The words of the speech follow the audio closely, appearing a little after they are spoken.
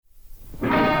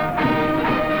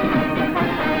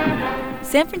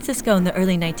San Francisco in the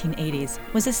early 1980s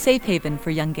was a safe haven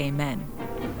for young gay men.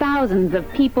 Thousands of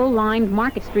people lined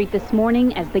Market Street this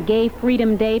morning as the Gay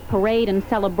Freedom Day parade and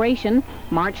celebration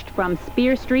marched from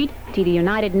Spear Street to the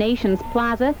United Nations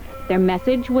Plaza. Their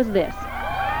message was this: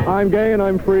 I'm gay and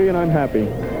I'm free and I'm happy.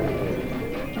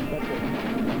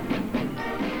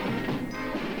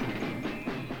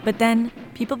 But then,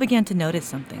 people began to notice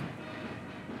something.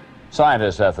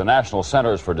 Scientists at the National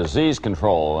Centers for Disease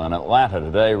Control in Atlanta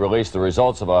today released the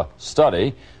results of a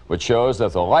study which shows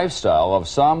that the lifestyle of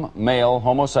some male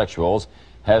homosexuals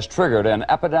has triggered an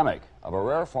epidemic of a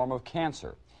rare form of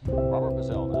cancer. Robert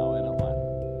Bazell now in Atlanta.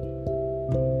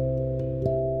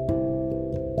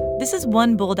 This is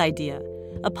One Bold Idea,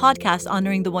 a podcast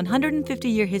honoring the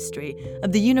 150-year history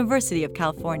of the University of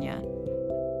California.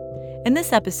 In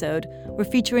this episode, we're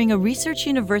featuring a research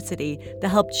university that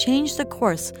helped change the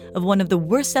course of one of the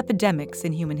worst epidemics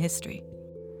in human history.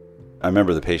 I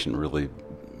remember the patient really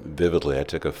vividly. I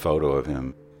took a photo of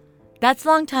him. That's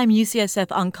longtime UCSF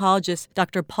oncologist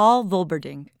Dr. Paul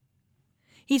Volberding.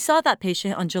 He saw that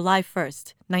patient on July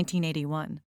 1st,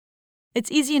 1981.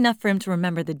 It's easy enough for him to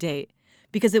remember the date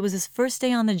because it was his first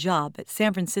day on the job at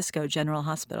San Francisco General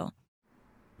Hospital.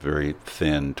 Very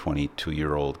thin,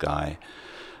 22-year-old guy.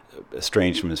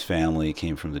 Estranged from his family,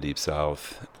 came from the Deep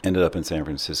South, ended up in San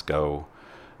Francisco,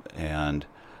 and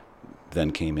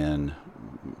then came in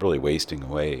really wasting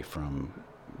away from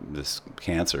this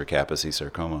cancer, Kaposi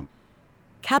sarcoma.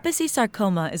 Kaposi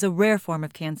sarcoma is a rare form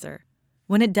of cancer.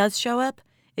 When it does show up,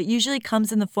 it usually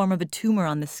comes in the form of a tumor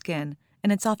on the skin,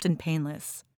 and it's often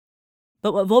painless.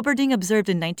 But what Volberding observed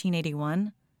in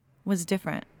 1981 was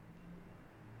different.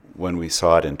 When we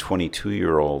saw it in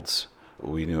 22-year-olds,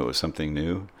 we knew it was something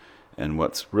new. And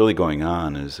what's really going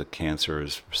on is the cancer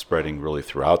is spreading really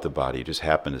throughout the body. You just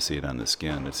happen to see it on the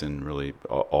skin. It's in really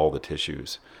all the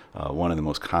tissues. One of the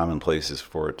most common places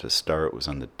for it to start was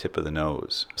on the tip of the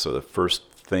nose. So the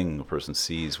first thing a person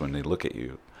sees when they look at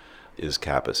you is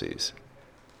Kaposi's.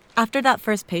 After that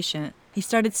first patient, he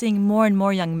started seeing more and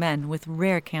more young men with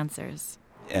rare cancers.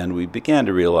 And we began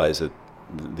to realize that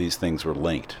these things were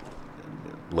linked.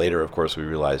 Later, of course, we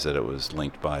realized that it was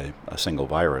linked by a single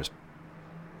virus.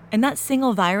 And that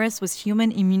single virus was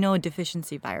human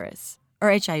immunodeficiency virus,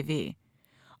 or HIV.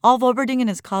 All Volberding and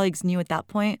his colleagues knew at that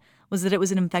point was that it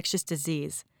was an infectious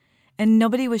disease, and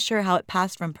nobody was sure how it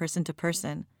passed from person to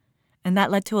person. And that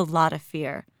led to a lot of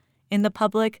fear, in the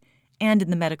public and in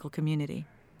the medical community.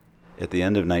 At the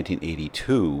end of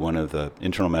 1982, one of the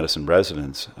internal medicine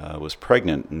residents was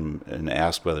pregnant and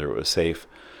asked whether it was safe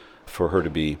for her to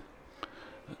be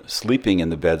sleeping in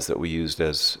the beds that we used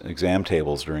as exam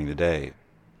tables during the day.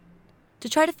 To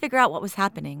try to figure out what was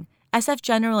happening, SF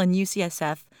General and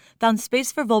UCSF found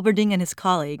space for Volberding and his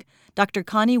colleague, Dr.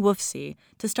 Connie Wolfsey,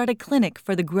 to start a clinic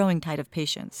for the growing tide of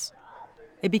patients.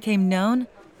 It became known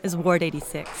as Ward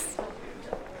 86.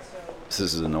 This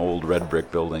is an old red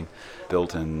brick building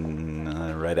built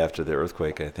in right after the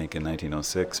earthquake, I think, in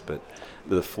 1906. But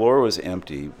the floor was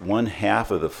empty. One half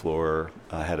of the floor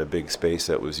had a big space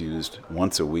that was used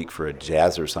once a week for a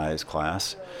jazzercise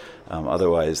class.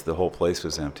 Otherwise, the whole place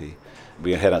was empty.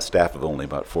 We had a staff of only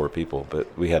about 4 people, but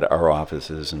we had our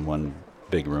offices in one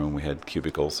big room. We had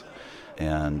cubicles,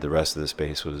 and the rest of the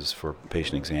space was for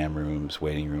patient exam rooms,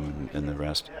 waiting room, and the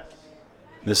rest.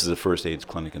 This is the first AIDS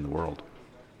clinic in the world.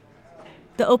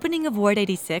 The opening of Ward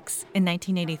 86 in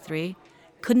 1983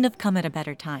 couldn't have come at a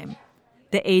better time.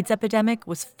 The AIDS epidemic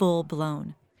was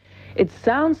full-blown. It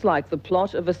sounds like the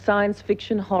plot of a science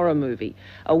fiction horror movie.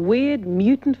 A weird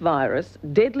mutant virus,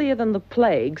 deadlier than the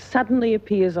plague, suddenly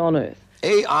appears on Earth.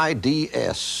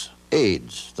 AIDS,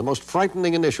 AIDS, the most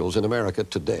frightening initials in America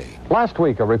today. Last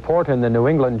week, a report in the New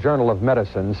England Journal of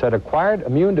Medicine said acquired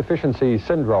immune deficiency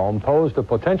syndrome posed a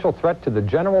potential threat to the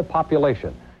general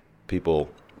population. People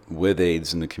with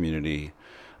AIDS in the community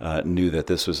knew that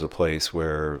this was a place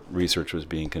where research was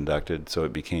being conducted, so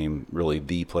it became really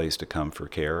the place to come for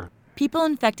care. People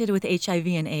infected with HIV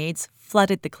and AIDS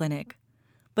flooded the clinic,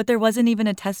 but there wasn't even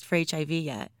a test for HIV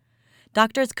yet.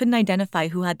 Doctors couldn't identify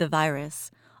who had the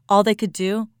virus. All they could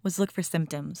do was look for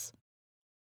symptoms.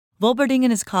 Volberding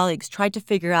and his colleagues tried to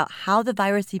figure out how the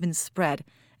virus even spread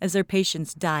as their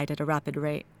patients died at a rapid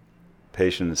rate.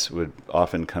 Patients would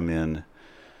often come in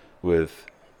with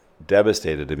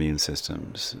devastated immune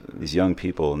systems. These young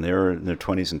people, and they're in their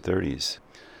 20s and 30s,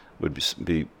 would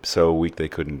be so weak they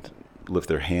couldn't lift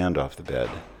their hand off the bed,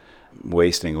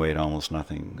 wasting away to almost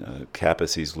nothing.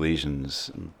 Kaposi's lesions,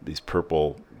 these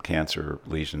purple cancer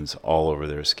lesions all over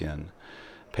their skin.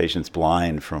 Patients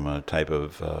blind from a type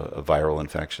of a viral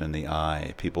infection in the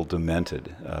eye. People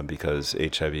demented because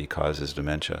HIV causes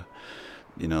dementia.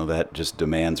 that just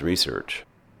demands research.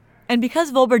 And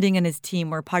because Volberding and his team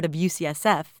were part of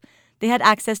UCSF, they had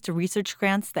access to research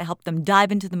grants that helped them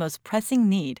dive into the most pressing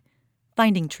need,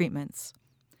 finding treatments.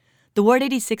 The Ward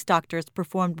 86 doctors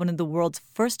performed one of the world's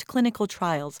first clinical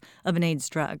trials of an AIDS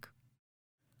drug.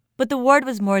 But the ward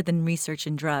was more than research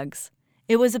in drugs.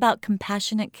 It was about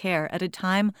compassionate care at a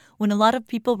time when a lot of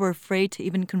people were afraid to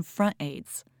even confront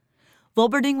AIDS.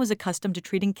 Volberding was accustomed to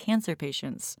treating cancer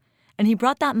patients, and he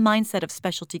brought that mindset of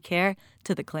specialty care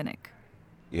to the clinic.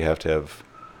 You have to have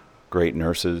great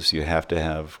nurses. You have to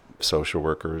have social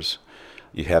workers.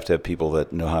 You have to have people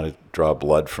that know how to draw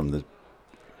blood from the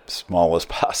smallest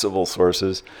possible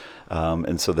sources.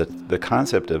 And so the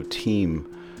concept of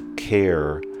team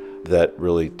care that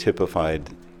really typified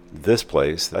this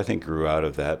place, I think, grew out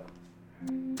of that.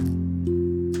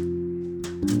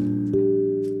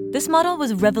 This model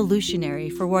was revolutionary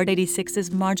for Ward 86's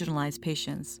marginalized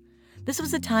patients. This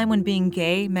was a time when being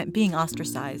gay meant being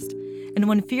ostracized, and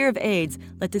when fear of AIDS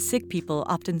led to sick people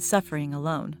often suffering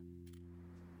alone.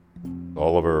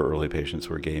 All of our early patients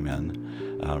were gay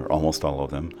men, almost all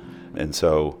of them. And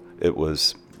so it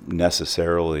was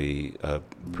necessarily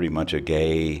pretty much a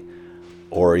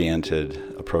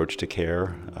gay-oriented approach to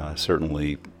care,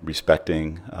 certainly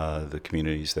respecting the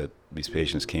communities that these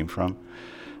patients came from.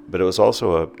 But it was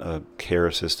also a care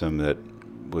system that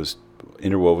was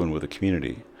interwoven with the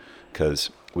community, because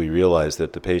we realized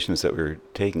that the patients that we were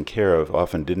taking care of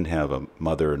often didn't have a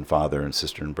mother and father and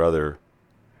sister and brother.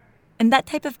 And that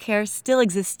type of care still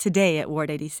exists today at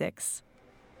Ward 86.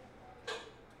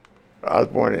 I was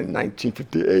born in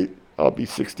 1958. I'll be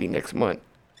 60 next month.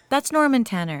 That's Norman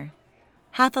Tanner.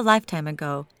 Half a lifetime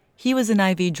ago, he was an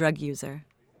IV drug user.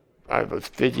 I was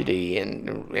fidgety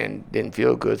and didn't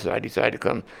feel good, so I decided to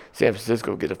come to San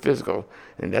Francisco, get a physical,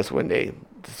 and that's when they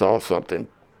saw something.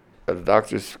 The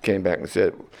doctors came back and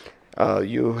said,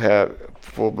 you have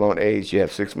full-blown AIDS, you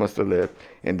have 6 months to live,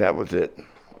 and that was it.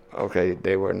 Okay,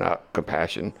 they were not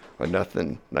compassion or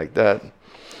nothing like that.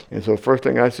 And so first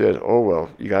thing I said, oh, well,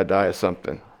 you got to die of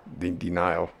something,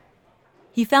 denial.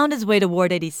 He found his way to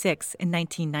Ward 86 in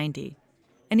 1990,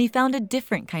 and he found a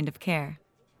different kind of care.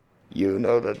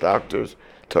 The doctors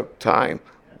took time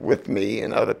with me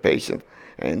and other patients,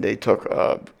 and they took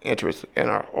interest in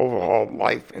our overall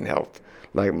life and health.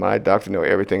 Like my doctor know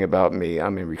everything about me.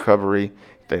 I'm in recovery.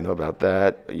 They know about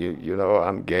that.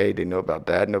 I'm gay. They know about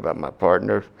that. Know about my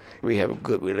partner. We have a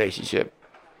good relationship.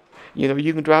 You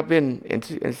can drop in and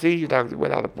see your doctor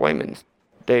without appointments.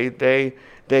 They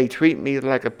treat me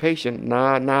like a patient,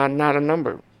 not a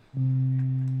number.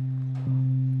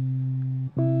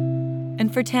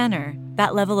 And for Tanner,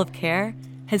 that level of care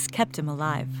has kept him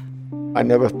alive. I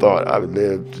never thought I would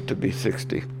live to be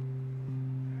 60.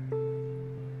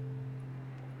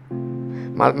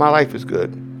 My life is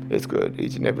good. It's good.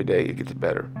 Each and every day it gets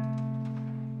better.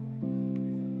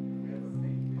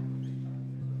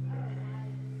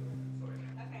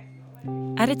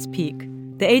 At its peak,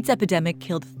 the AIDS epidemic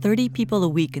killed 30 people a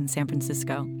week in San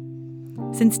Francisco.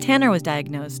 Since Tanner was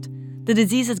diagnosed, the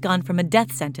disease has gone from a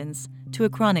death sentence to a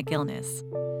chronic illness.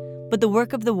 But the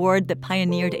work of the ward that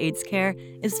pioneered AIDS care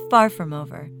is far from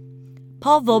over.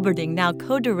 Paul Volberding now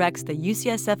co-directs the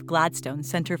UCSF Gladstone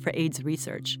Center for AIDS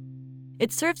Research.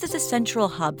 It serves as a central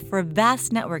hub for a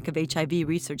vast network of HIV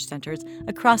research centers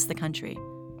across the country.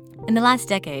 In the last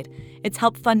decade, it's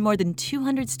helped fund more than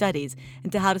 200 studies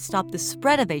into how to stop the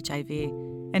spread of HIV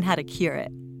and how to cure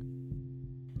it.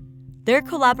 Their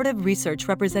collaborative research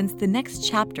represents the next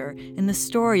chapter in the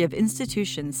story of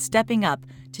institutions stepping up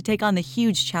to take on the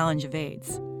huge challenge of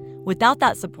AIDS. Without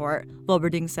that support,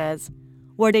 Volberding says,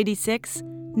 Ward 86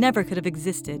 never could have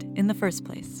existed in the first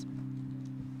place.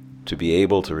 To be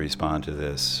able to respond to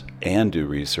this and do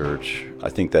research, I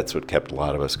think that's what kept a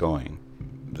lot of us going.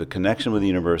 The connection with the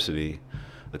university,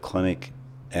 the clinic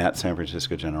at San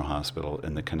Francisco General Hospital,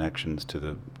 and the connections to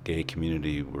the gay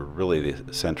community were really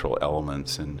the central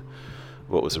elements in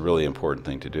what was a really important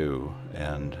thing to do,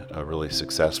 and a really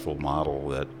successful model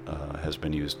that has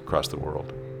been used across the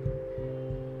world.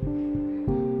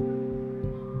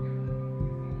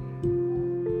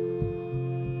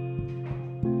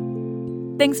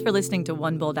 Thanks for listening to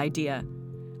One Bold Idea.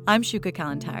 I'm Shuka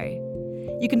Kalantari.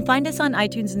 You can find us on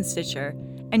iTunes and Stitcher,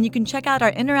 and you can check out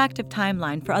our interactive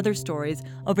timeline for other stories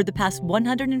over the past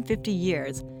 150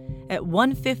 years at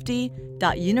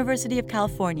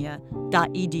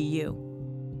 150.universityofcalifornia.edu.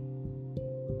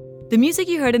 The music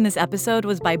you heard in this episode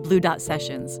was by Blue Dot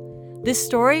Sessions. This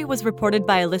story was reported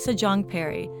by Alyssa Jong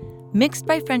Perry, mixed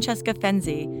by Francesca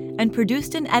Fenzi, and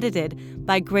produced and edited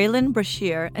by Graylin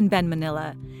Brashear and Ben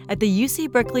Manila at the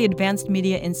UC Berkeley Advanced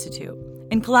Media Institute,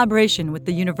 in collaboration with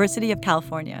the University of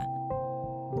California.